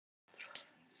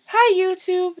Hi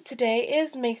YouTube! Today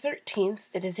is May 13th.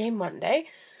 It is a Monday.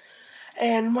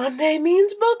 And Monday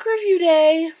means book review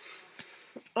day.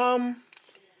 I'm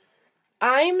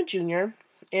a junior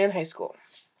in high school.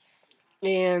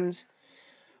 And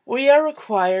we are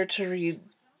required to read,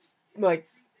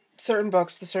 certain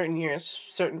books to certain years,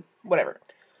 certain whatever.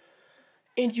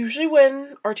 And usually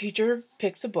when our teacher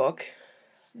picks a book,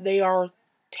 they are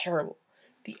terrible.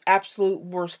 The absolute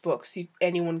worst books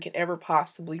anyone can ever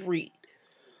possibly read.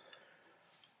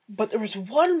 But there was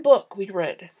one book we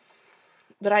read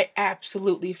that I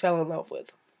absolutely fell in love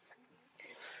with.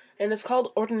 And it's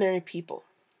called Ordinary People.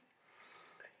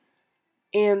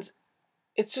 And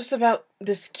it's just about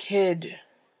this kid.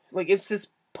 It's this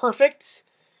perfect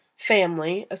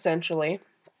family, essentially,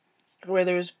 where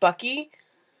there's Bucky,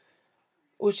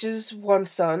 which is one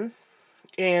son,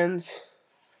 and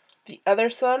the other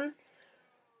son,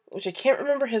 which I can't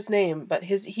remember his name, but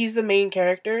he's the main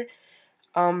character.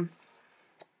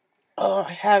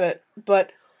 I have it,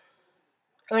 but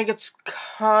I think it's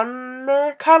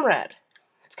Conrad.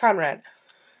 It's Conrad.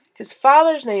 His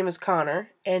father's name is Connor,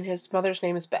 and his mother's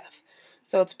name is Beth.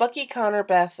 So it's Bucky, Connor,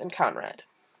 Beth, and Conrad.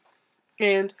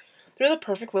 And they're the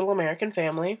perfect little American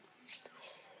family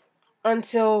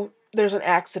until there's an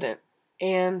accident,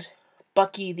 and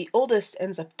Bucky, the oldest,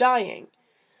 ends up dying.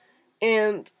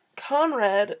 And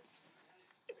Conrad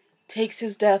takes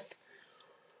his death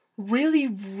really,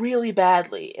 really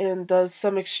badly and does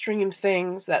some extreme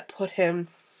things that put him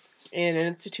in an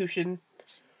institution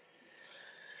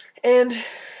and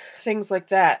things like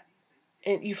that.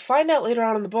 And you find out later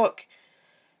on in the book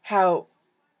how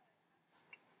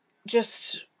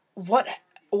just what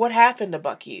happened to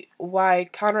Bucky, why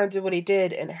Conrad did what he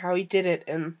did, and how he did it,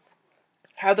 and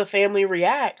how the family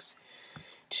reacts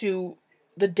to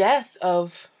the death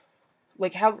of,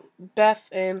 how Beth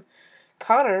and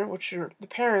Connor, which are the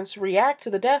parents, react to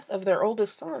the death of their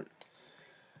oldest son,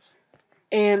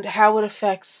 and how it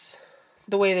affects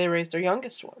the way they raise their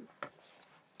youngest one.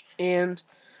 And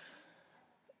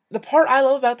the part I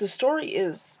love about this story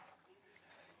is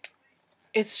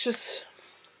it says,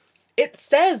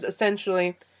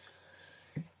 essentially,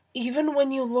 even when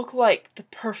you look like the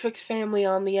perfect family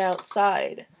on the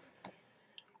outside,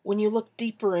 when you look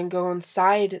deeper and go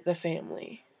inside the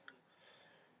family,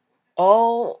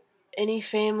 all any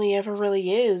family ever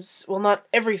really is, well, not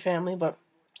every family, but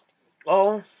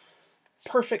all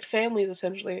perfect families,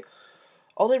 essentially,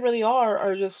 all they really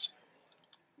are just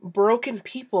broken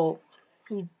people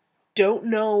who don't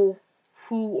know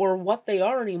who or what they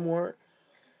are anymore.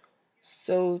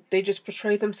 So they just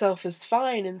portray themselves as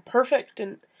fine and perfect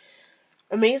and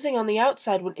amazing on the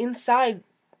outside, when inside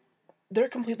they're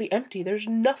completely empty. There's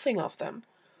nothing of them.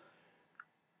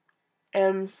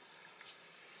 And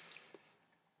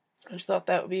I just thought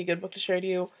that would be a good book to share to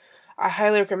you. I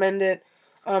highly recommend it.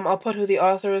 I'll put who the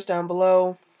author is down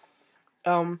below,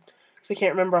 because I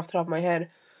can't remember off the top of my head.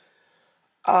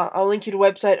 I'll link you to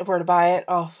a website of where to buy it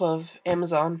off of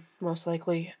Amazon, most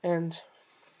likely. And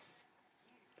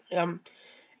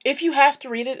if you have to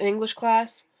read it in English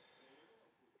class,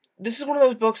 this is one of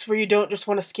those books where you don't just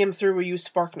want to skim through or use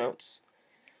Spark Notes.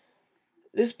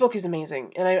 This book is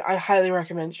amazing, and I highly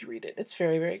recommend you read it. It's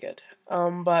very, very good.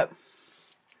 But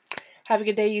have a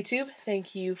good day, YouTube.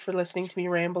 Thank you for listening to me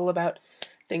ramble about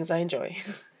things I enjoy.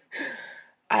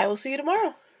 I will see you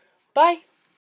tomorrow. Bye.